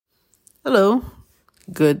Hello,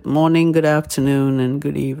 good morning, good afternoon, and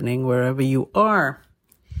good evening, wherever you are.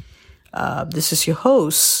 This is your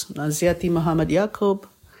host, Naziati Muhammad Yaqub,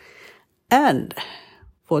 and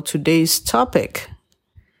for today's topic,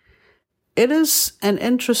 it is an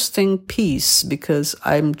interesting piece because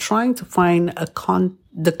I'm trying to find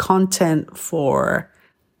the content for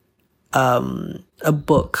a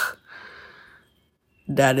book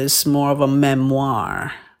that is more of a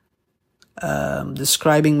memoir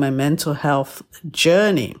describing my mental health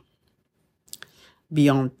journey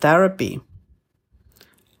beyond therapy.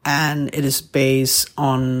 And it is based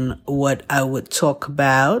on what I would talk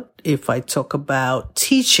about if I talk about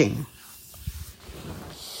teaching.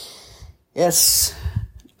 Yes,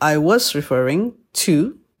 I was referring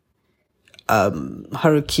to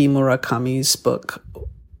Haruki Murakami's book,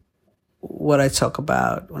 what I talk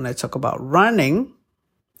about when I talk about running.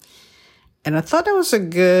 And I thought that was a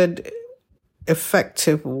good,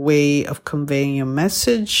 effective way of conveying your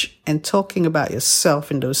message and talking about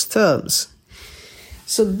yourself in those terms.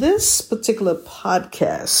 So this particular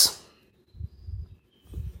podcast,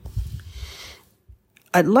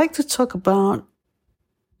 I'd like to talk about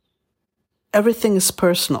everything is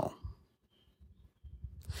personal.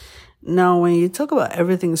 Now, when you talk about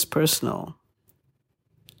everything is personal,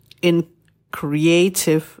 in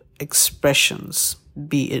creative expressions,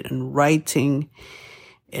 be it in writing,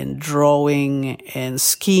 in drawing, in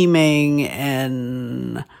scheming,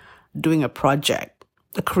 and doing a project,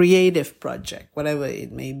 a creative project, whatever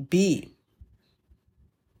it may be.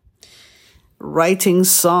 Writing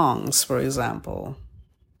songs, for example,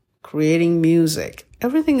 creating music,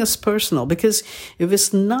 everything is personal, because if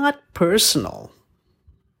it's not personal,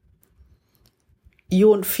 you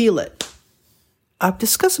won't feel it. I've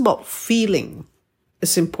discussed about feeling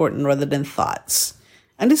is important rather than thoughts.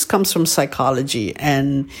 And this comes from psychology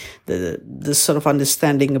and the sort of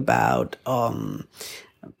understanding about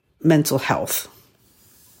mental health.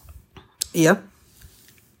 Yeah.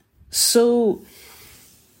 So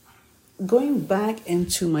going back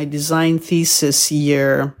into my design thesis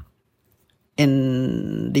year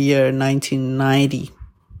in the year 1990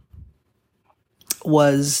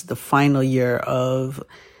 was the final year of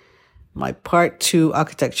my Part 2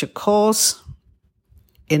 architecture course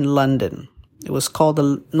in London. It was called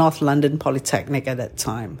the North London Polytechnic at that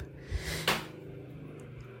time,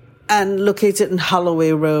 and located in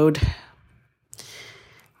Holloway Road.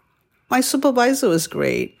 My supervisor was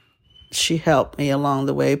great. She helped me along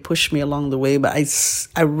the way, pushed me along the way, but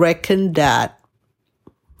I reckon that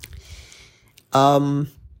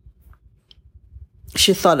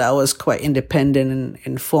she thought I was quite independent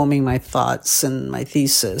in forming my thoughts and my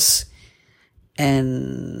thesis.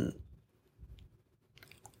 And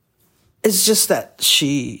it's just that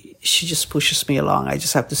she just pushes me along. I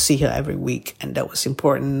just have to see her every week, and that was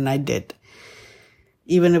important, and I did.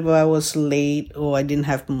 Even if I was late or I didn't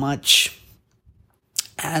have much,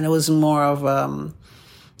 and it was more of a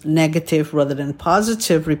negative rather than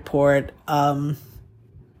positive report,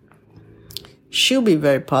 she'll be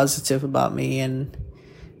very positive about me. And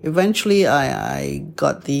eventually I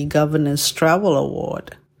got the Governor's Travel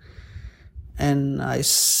Award, and I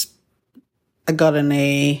got an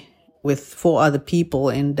A with 4 other people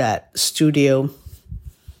in that studio.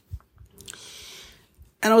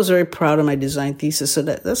 And I was very proud of my design thesis. So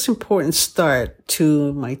that's an important start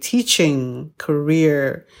to my teaching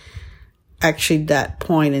career. Actually, that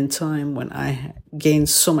point in time when I gained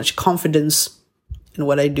so much confidence in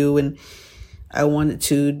what I do, and I wanted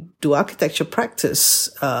to do architecture practice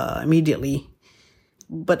immediately.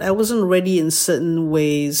 But I wasn't ready in certain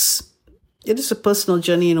ways. It is a personal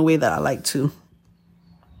journey in a way that I like to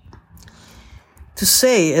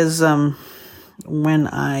say is when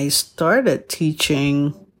I started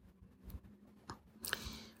teaching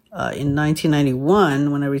in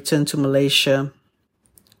 1991, when I returned to Malaysia,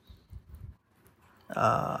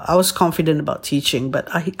 I was confident about teaching, but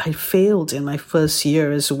I failed in my first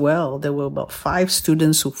year as well. There were about 5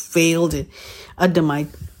 students who failed under my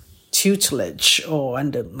tutelage or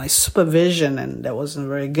under my supervision, and that wasn't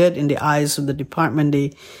very good in the eyes of the department.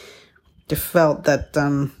 They felt that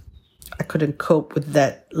I couldn't cope with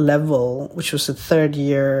that level, which was the 3rd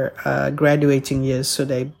year graduating year. So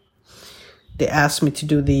they asked me to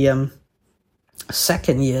do the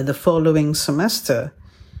 2nd year, the following semester.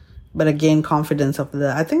 But I gained confidence after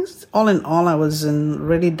that. I think all in all, I wasn't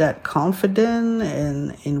really that confident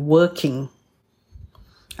in working.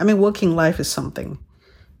 I mean, working life is something.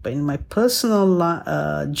 But in my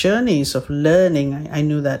personal journeys of learning, I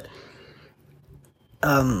knew that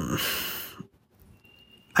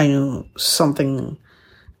I knew something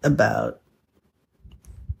about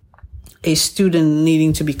a student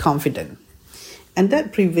needing to be confident. And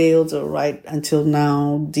that prevailed right until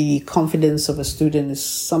now. The confidence of a student is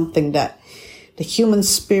something that the human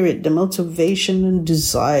spirit, the motivation and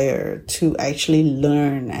desire to actually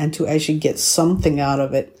learn and to actually get something out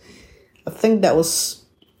of it. I think that was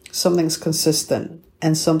something's consistent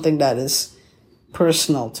and something that is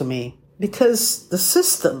personal to me, because the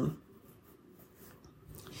system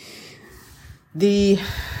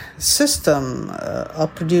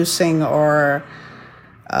of producing our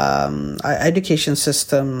education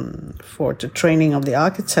system for the training of the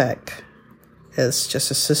architect is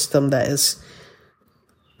just a system that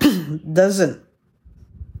doesn't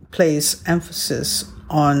place emphasis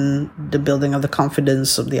on the building of the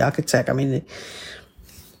confidence of the architect. I mean,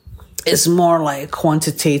 it's more like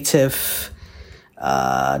quantitative.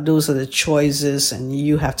 Those are the choices, and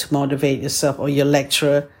you have to motivate yourself, or your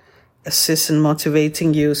lecturer assists in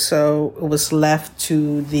motivating you. So it was left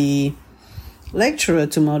to the lecturer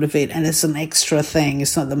to motivate, and it's an extra thing.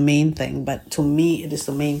 It's not the main thing, but to me, it is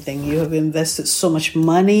the main thing. You have invested so much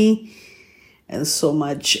money and so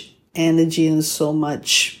much energy and so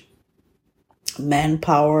much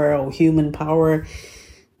manpower or human power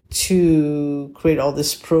to create all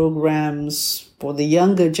these programs for the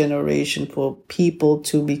younger generation, for people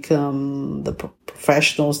to become the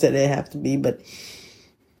professionals that they have to be. But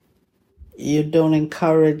you don't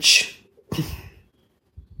encourage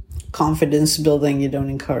confidence building. You don't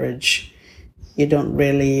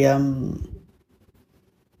really,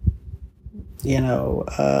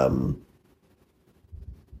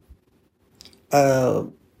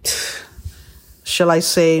 shall I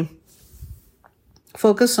say,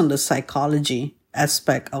 focus on the psychology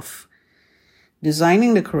aspect of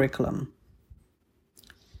designing the curriculum.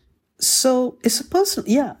 So it's a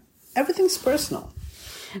personal, everything's personal.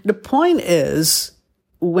 The point is,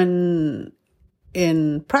 when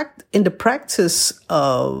in the practice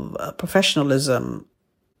of professionalism,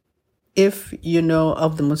 if you know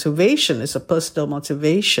of the motivation, it's a personal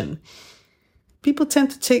motivation, people tend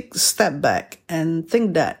to take a step back and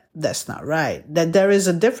think that that's not right, that there is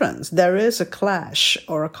a difference, there is a clash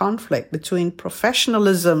or a conflict between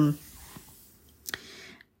professionalism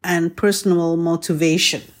and personal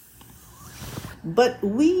motivation. But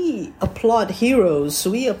we applaud heroes,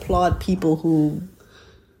 we applaud people who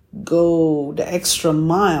go the extra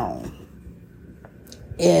mile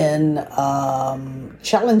in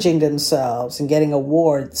challenging themselves and getting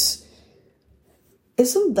awards.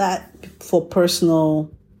 Isn't that for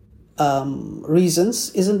personal reasons?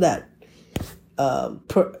 Isn't that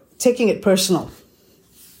taking it personal?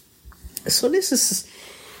 So this is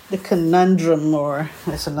the conundrum, or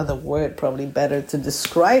there's another word probably better to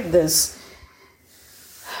describe this,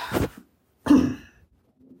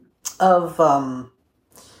 of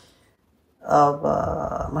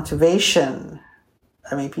motivation.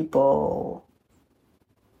 I mean, people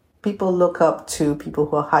look up to people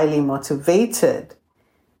who are highly motivated,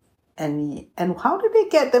 and how do they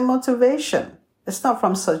get their motivation? It's not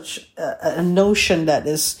from such a notion that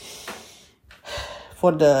is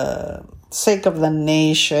for the sake of the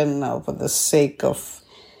nation or for the sake of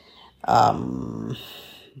the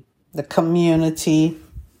community.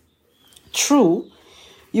 True,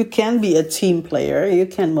 you can be a team player. You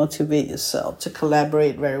can motivate yourself to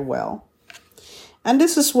collaborate very well. And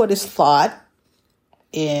this is what is taught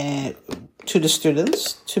to the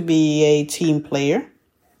students, to be a team player.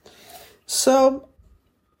 So,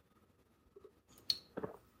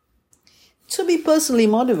 to be personally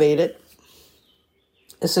motivated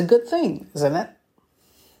is a good thing, isn't it?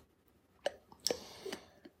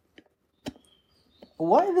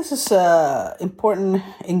 Why this is an important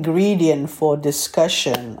ingredient for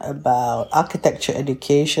discussion about architecture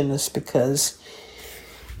education is because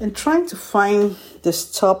in trying to find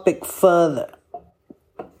this topic further,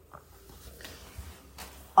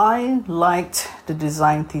 I liked the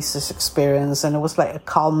design thesis experience, and it was like a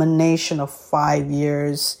culmination of 5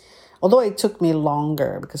 years, although it took me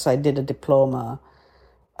longer because I did a diploma,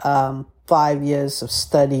 5 years of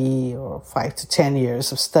study, or 5 to 10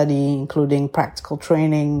 years of study, including practical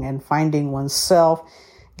training and finding oneself,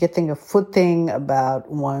 getting a footing about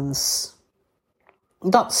one's,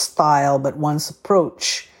 not style, but one's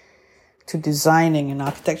approach to designing in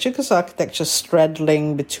architecture, because architecture is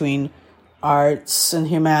straddling between arts and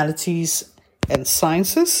humanities and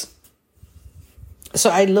sciences. So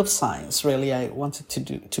I love science, really. I wanted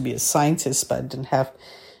to be a scientist, but I didn't have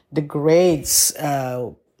the grades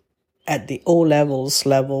at the O-levels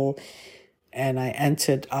level, and I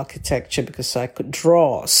entered architecture because I could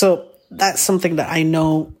draw. So that's something that I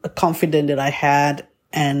know, confident that I had,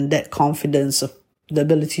 and that confidence of the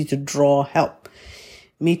ability to draw helped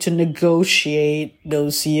me to negotiate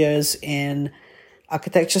those years in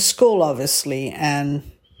architecture school, obviously, and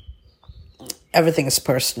everything is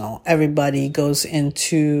personal. Everybody goes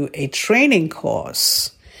into a training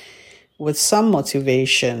course with some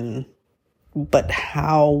motivation, but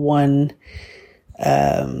how one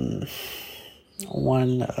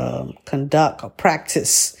conduct or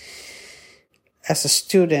practice as a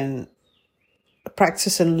student,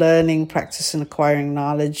 practice in learning, practice in acquiring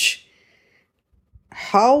knowledge,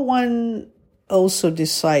 how one also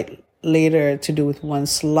decide later to do with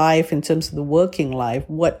one's life in terms of the working life.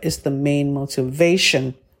 What is the main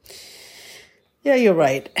motivation? Yeah, you're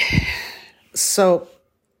right. So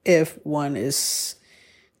if one is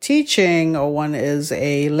teaching or one is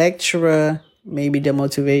a lecturer, maybe the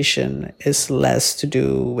motivation is less to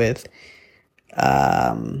do with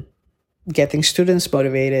getting students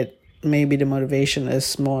motivated. Maybe the motivation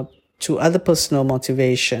is more to other personal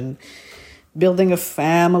motivation, building a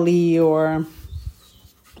family, or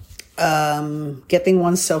getting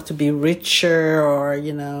oneself to be richer,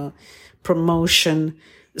 or, promotion.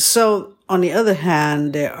 So on the other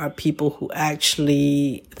hand, there are people who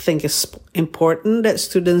actually think it's important that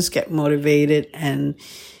students get motivated and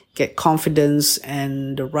get confidence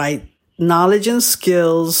and the right knowledge and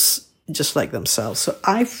skills just like themselves. So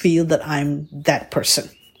I feel that I'm that person.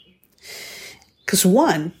 Because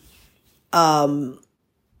one, of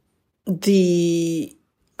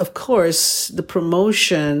course, the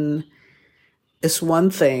promotion is one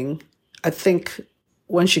thing. I think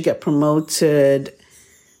once you get promoted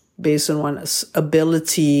based on one's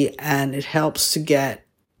ability, and it helps to get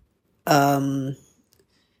a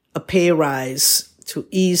pay rise to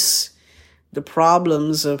ease the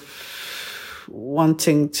problems of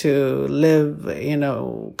wanting to live,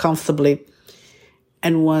 comfortably,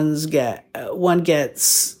 and one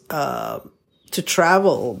gets to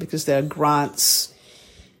travel because there are grants.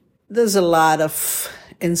 There's a lot of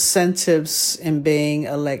incentives in being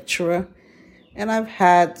a lecturer, and I've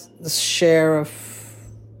had the share of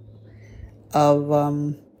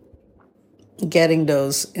getting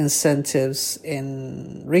those incentives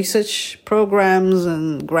in research programs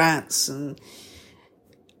and grants,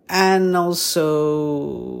 and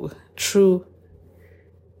also through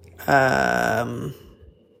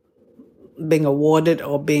being awarded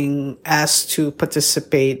or being asked to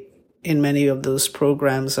participate in many of those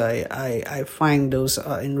programs. I find those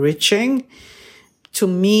are enriching, to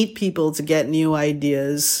meet people, to get new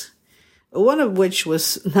ideas. One of which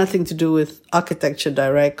was nothing to do with architecture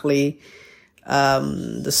directly.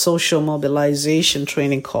 The social mobilization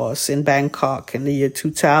training course in Bangkok in the year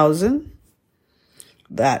 2000.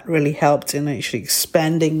 That really helped in actually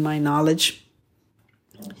expanding my knowledge.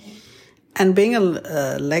 And being a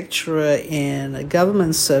lecturer in a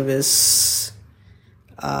government service,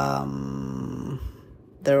 there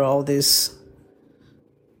are all these,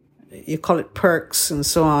 you call it perks and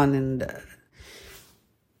so on, and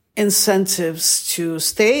incentives to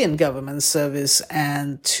stay in government service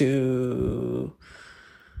and to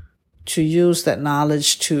use that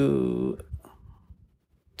knowledge to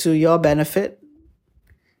your benefit.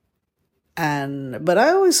 But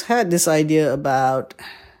I always had this idea about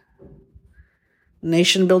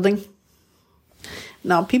nation building.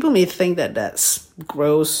 Now, people may think that that's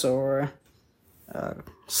gross or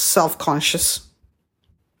self-conscious,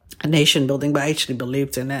 nation building, but I actually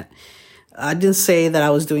believed in it. I didn't say that I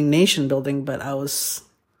was doing nation building, but I was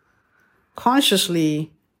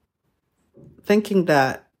consciously thinking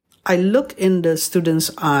that I look in the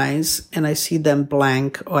students' eyes and I see them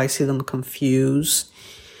blank, or I see them confused.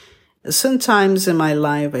 Sometimes in my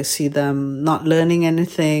life, I see them not learning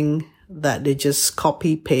anything, that they just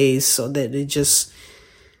copy paste, or that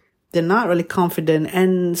they're not really confident.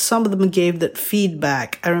 And some of them gave that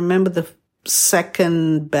feedback. I remember the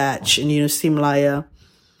second batch in University Malaya,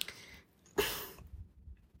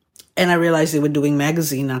 and I realized they were doing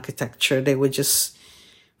magazine architecture. They were just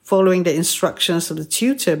following the instructions of the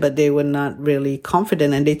tutor, but they were not really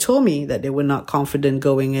confident. And they told me that they were not confident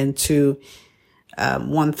going into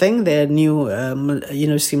one thing. Their new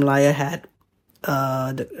University Malaya had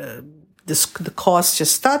the course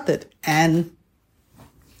just started, and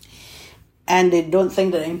they don't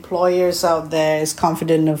think that employers out there is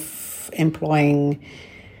confident of employing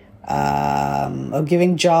or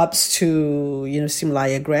giving jobs to University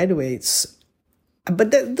Malaya graduates.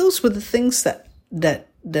 But those were the things that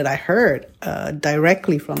I heard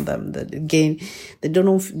directly from them. That again, they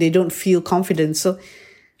don't feel confident. So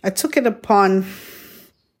I took it upon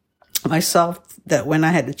myself that when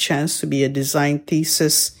I had the chance to be a design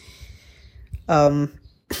thesis, in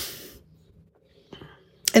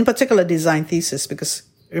particular design thesis, because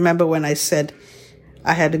remember when I said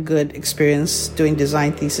I had a good experience doing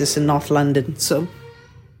design thesis in North London. So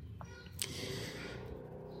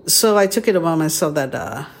I took it upon myself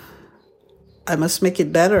that I must make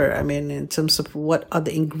it better. I mean, in terms of what are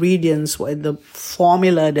the ingredients, what are the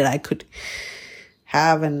formula that I could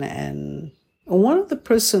have. And one of the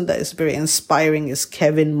person that is very inspiring is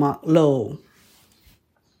Kevin Marklow.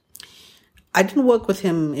 I didn't work with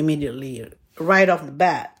him immediately, right off the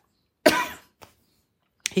bat.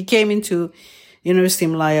 He came into University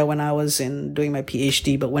of Malaya when I was doing my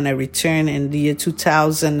PhD, but when I returned in the year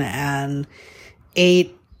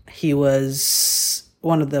 2008, he was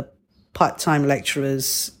one of the part-time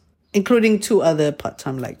lecturers, including two other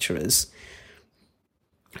part-time lecturers,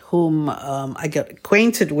 whom I got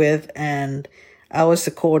acquainted with, and I was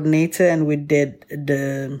the coordinator, and we did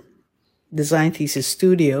the design thesis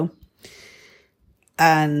studio,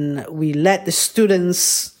 and we let the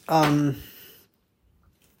students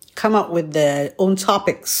come up with their own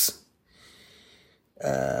topics.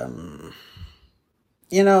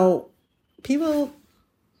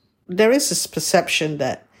 There is this perception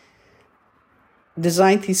that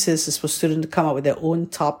design thesis is for students to come up with their own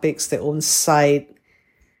topics, their own site,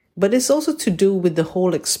 but it's also to do with the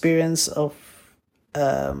whole experience of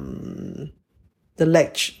the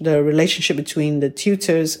relationship between the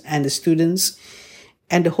tutors and the students,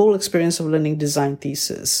 and the whole experience of learning design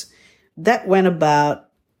thesis. That went about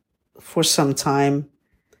for some time.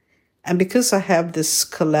 And because I have this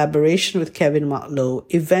collaboration with Kevin Marklow,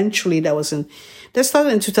 eventually that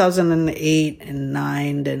started in 2008 and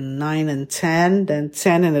 9, then 9 and 10, then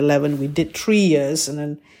 10 and 11. We did 3 years, and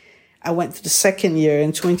then I went to the second year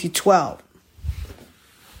in 2012.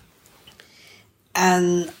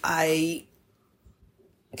 And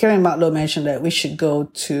Kevin Marklow mentioned that we should go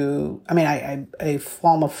to, I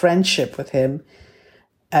form a friendship with him,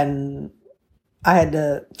 and I had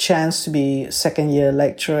the chance to be a second year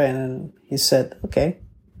lecturer, and he said, okay.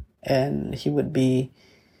 And he would be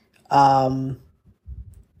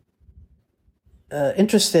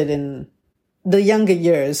interested in the younger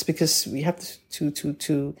years, because we have the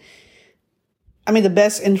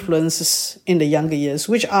best influences in the younger years,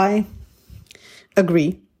 which I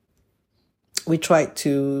agree. We tried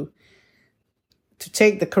to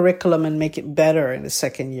take the curriculum and make it better in the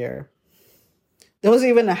second year. There was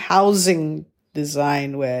even a housing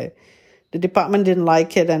design where the department didn't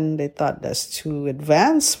like it and they thought that's too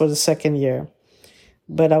advanced for the second year.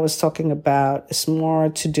 But I was talking about, it's more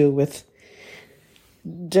to do with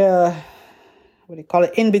the,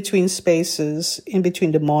 in between spaces, in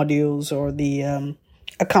between the modules, or the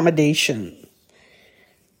accommodation.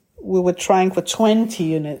 We were trying for 20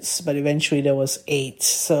 units, but eventually there was 8.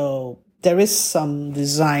 So there is some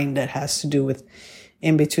design that has to do with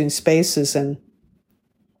in between spaces, and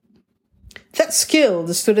that skill,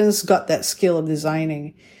 the students got that skill of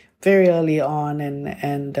designing very early on.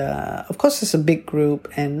 And of course, it's a big group,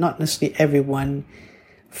 and not necessarily everyone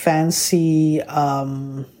fancy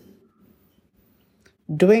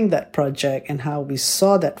doing that project, and how we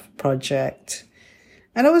saw that project.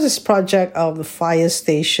 And it was this project of the fire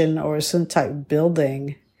station or some type of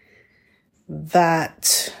building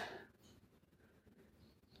that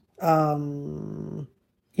you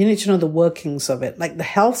need to know the workings of it. Like the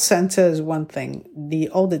health center is one thing.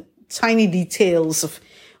 All the tiny details of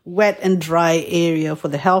wet and dry area for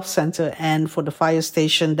the health center and for the fire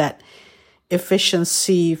station, that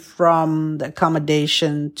efficiency from the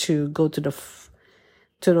accommodation to go to the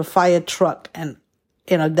fire truck, and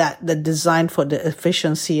that the design for the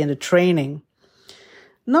efficiency and the training.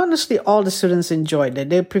 Not necessarily all the students enjoyed it.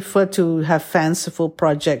 They prefer to have fanciful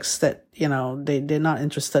projects that, they're not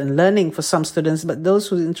interested in learning for some students, but those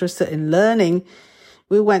who are interested in learning,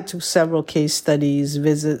 we went to several case studies,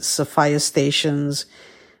 visits of fire stations.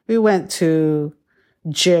 We went to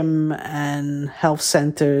gym and health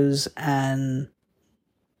centers, and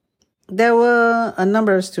there were a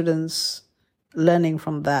number of students learning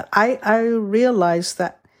from that. I realized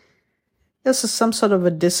that this is some sort of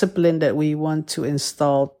a discipline that we want to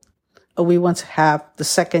install, or we want to have the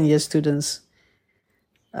second year students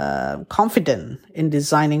confident in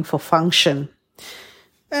designing for function.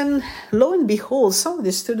 And lo and behold, some of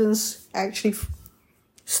the students actually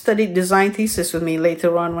studied design thesis with me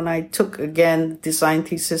later on when I took again design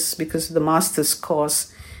thesis because of the master's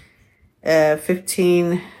course,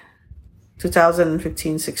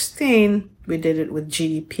 2015-16. We did it with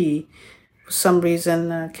GDP. For some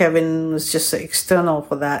reason, Kevin was just external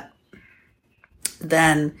for that.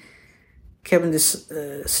 Then Kevin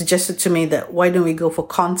suggested to me that why don't we go for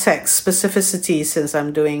context specificity, since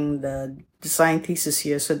I'm doing the design thesis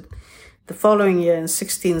here. So the following year in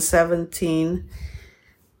 16-17,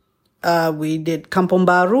 We did Kampong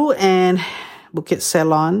Baru and Bukit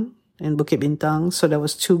Selon in Bukit Bintang. So there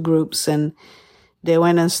was two groups, and they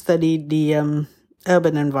went and studied the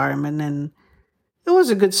urban environment, and it was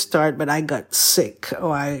a good start, but I got sick.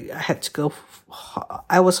 I had to go.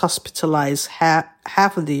 I was hospitalized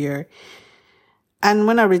half of the year. And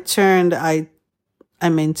when I returned, I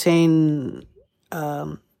maintained,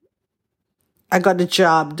 I got the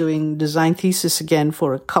job doing design thesis again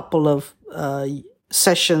for a couple of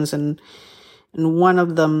sessions, and one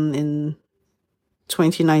of them in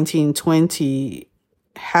 2019-20,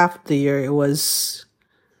 half the year it was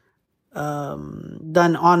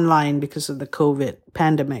done online because of the COVID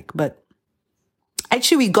pandemic. But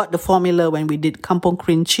actually we got the formula when we did Kampong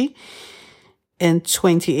Kerinci in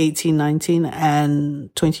 2018-19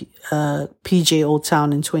 and PJ Old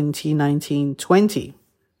Town in 2019-20.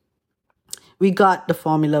 We got the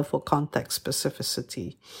formula for context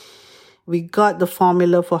specificity. We got the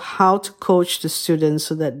formula for how to coach the students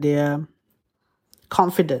so that they're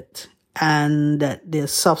confident and that they're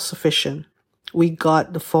self-sufficient. We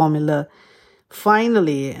got the formula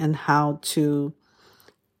finally and how to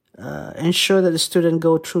ensure that the student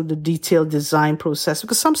go through the detailed design process,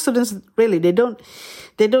 because some students really they don't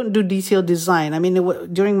do detailed design. I mean,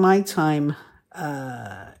 during my time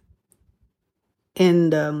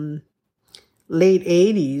in the late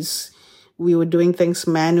 80s, we were doing things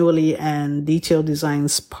manually, and detailed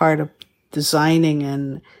designs part of designing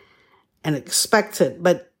and expected.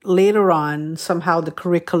 But later on, somehow the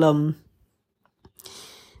curriculum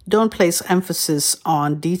don't place emphasis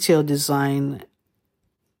on detailed design.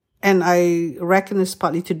 And I reckon it's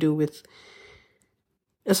partly to do with,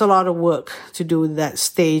 there's a lot of work to do with that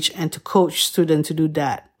stage, and to coach students to do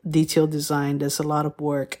that detailed design, there's a lot of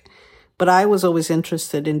work. But I was always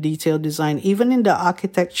interested in detailed design, even in the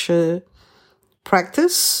architecture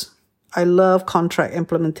practice. I love contract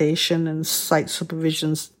implementation and site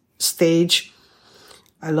supervision stage.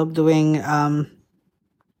 I love doing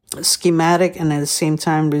schematic and at the same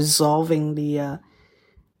time resolving the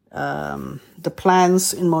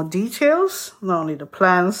plans in more details, not only the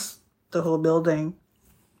plans, the whole building.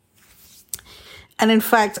 And in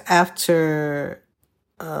fact, after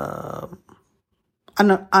an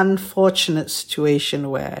unfortunate situation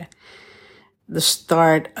where the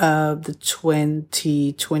start of the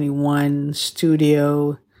 2021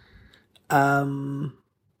 studio,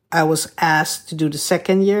 I was asked to do the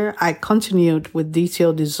second year. I continued with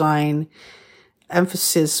detailed design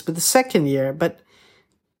emphasis with the second year, but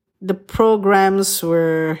the programs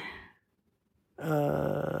were,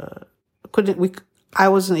 I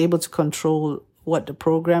wasn't able to control what the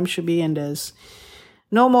program should be, and there's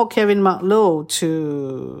no more Kevin McLeod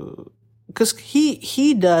because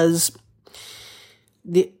he does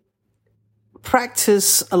the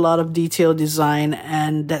practice a lot of detailed design,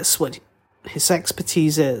 and that's what his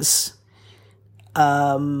expertise is.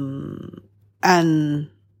 And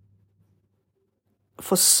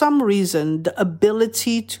for some reason, the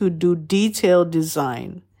ability to do detailed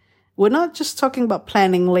design, we're not just talking about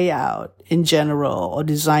planning layout in general or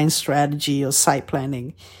design strategy or site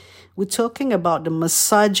planning. We're talking about the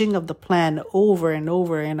massaging of the plan over and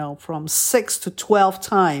over, from 6 to 12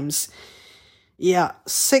 times. Yeah,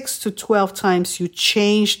 6 to 12 times you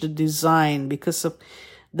change the design because of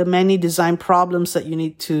the many design problems that you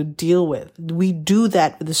need to deal with. We do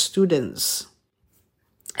that with the students.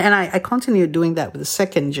 And I continue doing that with the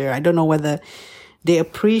second year. I don't know whether they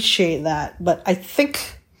appreciate that, but I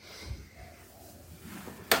think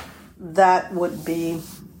that would be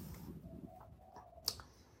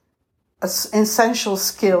an essential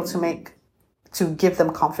skill to give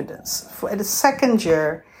them confidence. For the second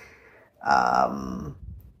year, I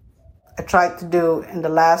tried to do in the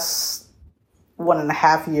last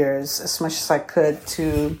 1.5 years as much as I could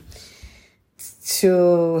to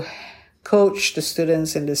coach the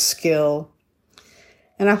students in this skill.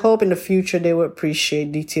 And I hope in the future they will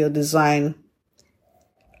appreciate detailed design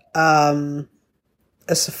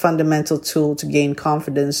as a fundamental tool to gain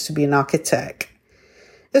confidence to be an architect.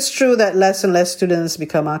 It's true that less and less students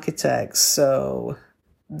become architects, so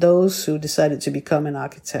those who decided to become an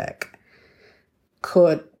architect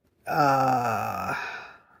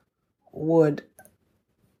would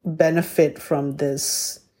benefit from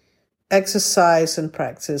this exercise and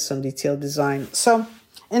practice on detailed design. So,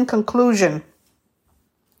 in conclusion,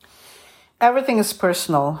 everything is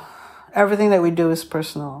personal. Everything that we do is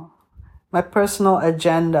personal. My personal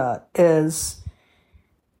agenda is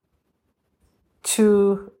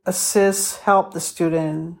to help the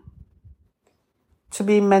student to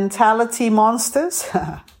be mentality monsters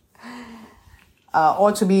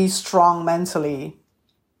or to be strong mentally,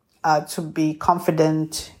 to be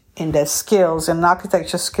confident in their skills. And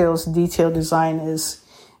architecture skills, detail design is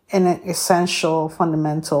an essential,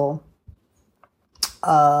 fundamental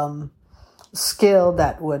skill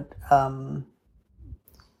that would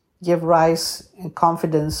give rise and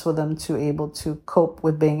confidence for them to able to cope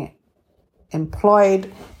with being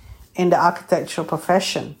employed in the architectural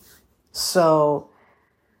profession. So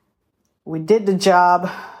we did the job.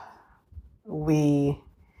 We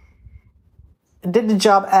did the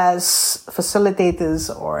job as facilitators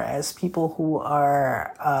or as people who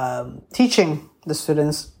are teaching the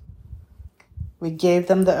students. We gave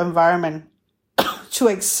them the environment to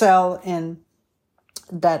excel in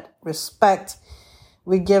that respect.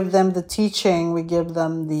 We give them the teaching. We give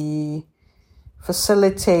them the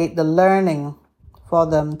facilitate the learning for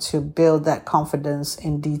them to build that confidence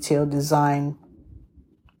in detail design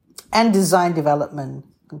and design development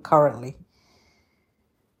concurrently.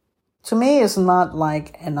 To me, it's not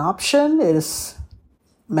like an option. It is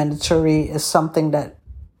mandatory. It's something that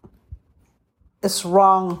is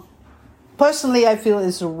wrong. Personally, I feel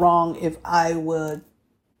it's wrong if I would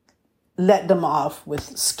let them off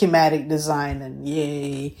with schematic design and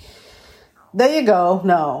yay, there you go.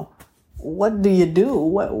 No. What do you do?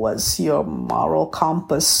 What's your moral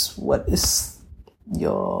compass? What is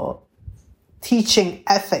your teaching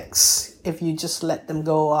ethics if you just let them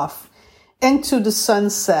go off into the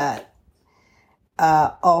sunset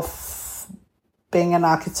of being an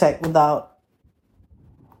architect without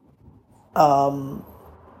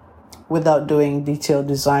doing detailed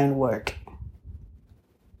design work?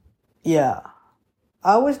 Yeah.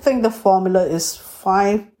 I would think the formula is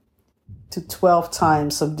 5 to 12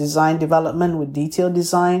 times of design development with detailed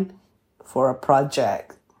design for a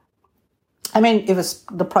project. I mean, if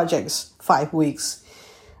the project is 5 weeks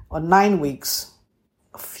or 9 weeks,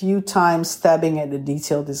 a few times stabbing at the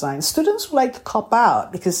detailed design. Students would like to cop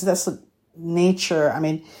out because that's the nature,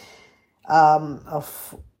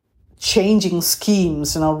 of changing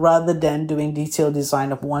schemes, rather than doing detailed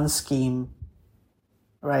design of one scheme,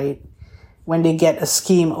 right? When they get a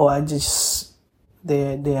scheme,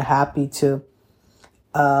 they're happy to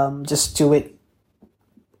just do it,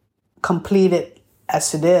 complete it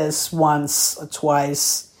as it is once or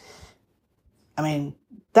twice. I mean,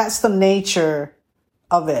 that's the nature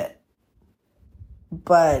of it.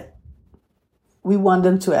 But we want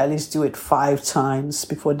them to at least do it 5 times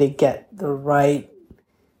before they get the right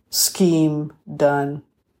scheme done.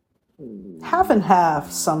 Half and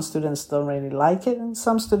half. Some students don't really like it and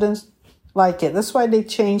some students like it. That's why they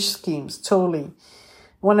change schemes totally.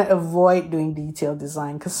 Want to avoid doing detailed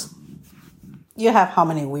design because you have how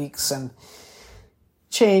many weeks and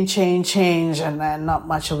change, and then not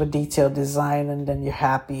much of a detailed design, and then you're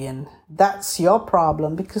happy, and that's your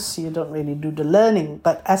problem because you don't really do the learning.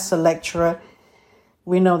 But as a lecturer,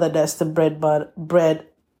 we know that that's the bread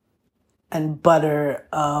and butter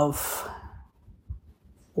of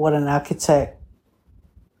what an architect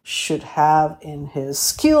should have in his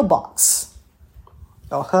skill box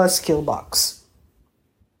or her skill box.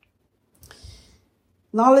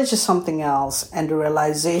 Knowledge is something else, and the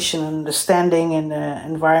realization and understanding in the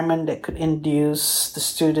environment that could induce the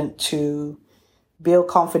student to build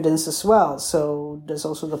confidence as well. So there's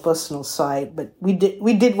also the personal side, but we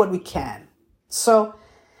did what we can. So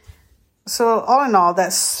all in all,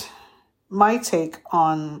 that's my take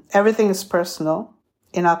on everything is personal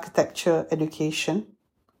in architecture education.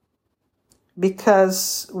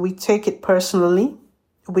 Because we take it personally,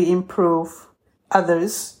 we improve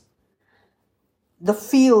others. The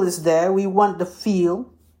feel is there. We want the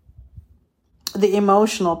feel, the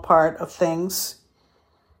emotional part of things.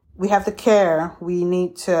 We have the care. We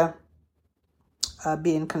need to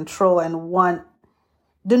be in control and want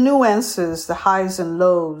the nuances, the highs and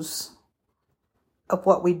lows of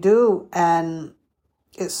what we do, and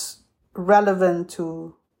it's relevant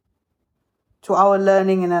to our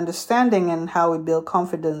learning and understanding and how we build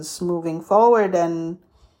confidence moving forward, and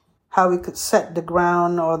how we could set the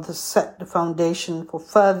ground or set the foundation for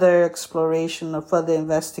further exploration or further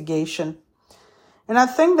investigation. And I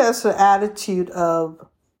think that's the attitude of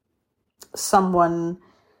someone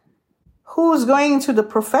who's going into the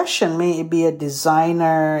profession, may it be a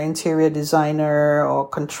designer, interior designer, or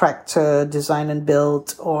contractor, design and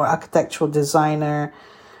build, or architectural designer,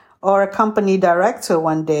 or a company director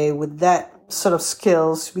one day. With that sort of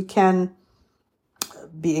skills, we can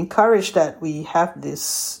be encouraged that we have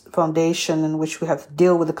this foundation in which we have to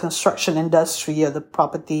deal with the construction industry or the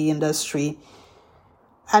property industry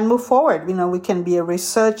and move forward. We can be a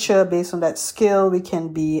researcher based on that skill. We can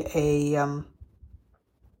be a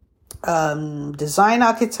design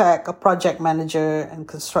architect, a project manager and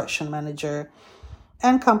construction manager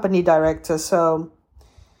and company director. So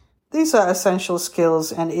These are essential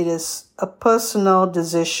skills, and it is a personal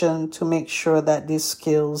decision to make sure that these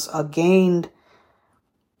skills are gained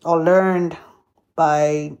or learned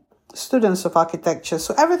by students of architecture.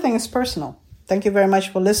 So everything is personal. Thank you very much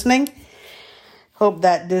for listening. Hope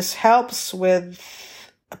that this helps with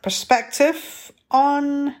a perspective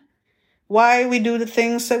on why we do the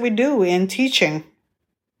things that we do in teaching.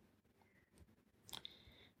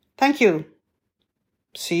 Thank you.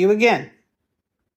 See you again.